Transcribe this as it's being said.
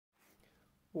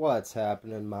What's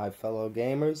happening, my fellow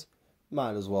gamers?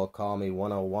 Might as well call me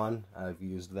 101. I've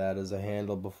used that as a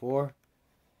handle before.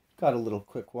 Got a little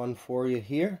quick one for you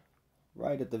here.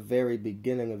 Right at the very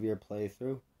beginning of your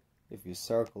playthrough, if you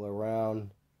circle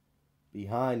around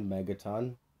behind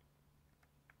Megaton,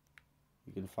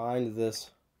 you can find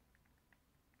this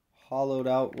hollowed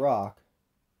out rock.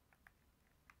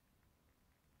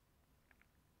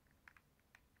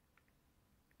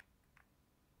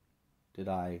 Did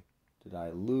I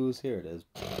lose? Here it is.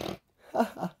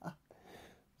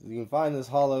 You can find this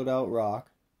hollowed out rock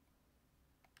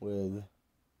with a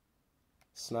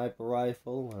sniper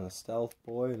rifle and a stealth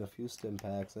boy and a few stim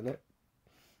packs in it.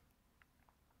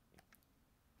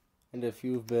 And if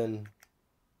you've been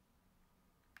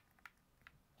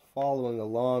following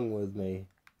along with me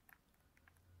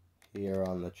here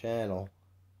on the channel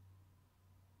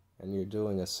and you're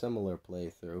doing a similar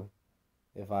playthrough,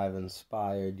 if I've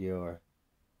inspired your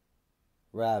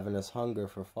ravenous hunger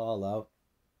for Fallout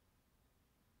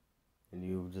and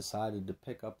you've decided to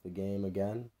pick up the game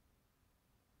again,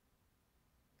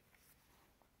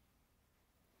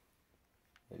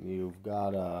 and you've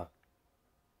got a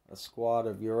squad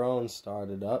of your own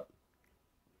started up,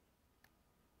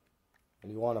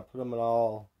 and you want to put them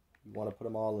all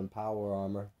in power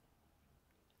armor,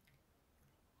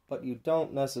 but you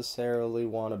don't necessarily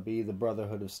want to be the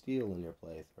Brotherhood of Steel in your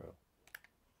playthrough.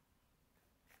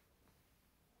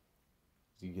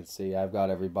 As you can see, I've got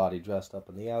everybody dressed up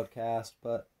in the Outcast,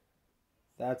 but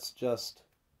that's just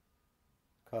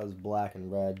because Black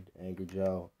and Red, Angry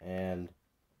Joe, and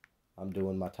I'm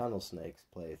doing my Tunnel Snakes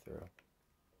playthrough.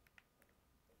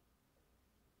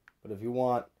 But if you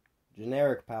want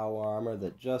generic power armor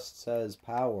that just says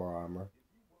power armor,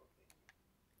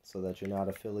 so that you're not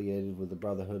affiliated with the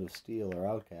Brotherhood of Steel or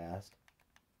Outcast,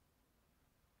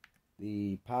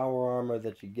 the power armor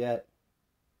that you get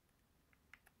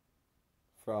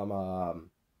from the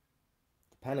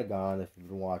Pentagon, if you've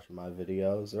been watching my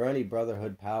videos, or any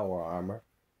Brotherhood power armor,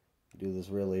 do this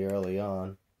really early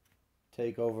on,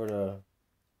 take over to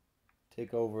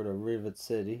Rivet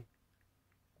City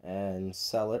and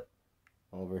sell it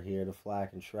over here to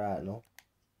Flak and Shrapnel,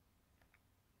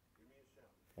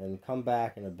 and come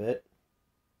back in a bit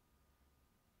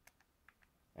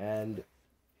and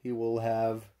he will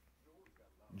have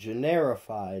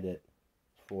generified it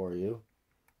for you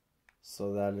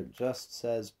so that it just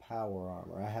says power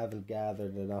armor. I haven't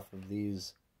gathered enough of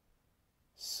these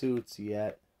suits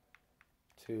yet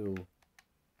to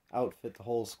outfit the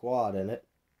whole squad in it,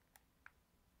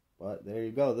 but there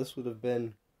you go. This would have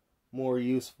been more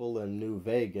useful in New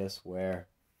Vegas where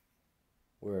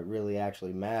it really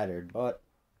actually mattered, but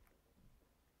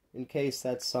in case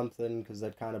that's something, because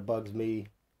that kind of bugs me,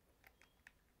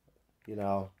 you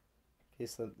know, in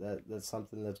case that's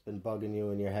something that's been bugging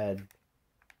you in your head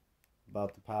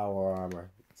about the power armor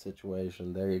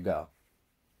situation, there you go.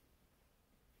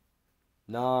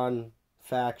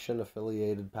 Non-faction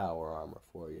affiliated power armor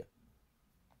for you.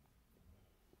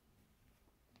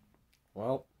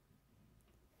 Well,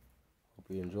 hope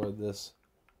you enjoyed this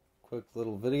quick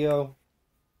little video.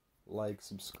 Like,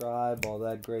 subscribe, all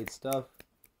that great stuff.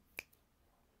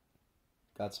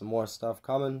 Got some more stuff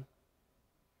coming,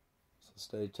 so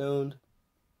stay tuned,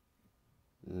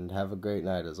 and have a great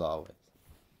night as always.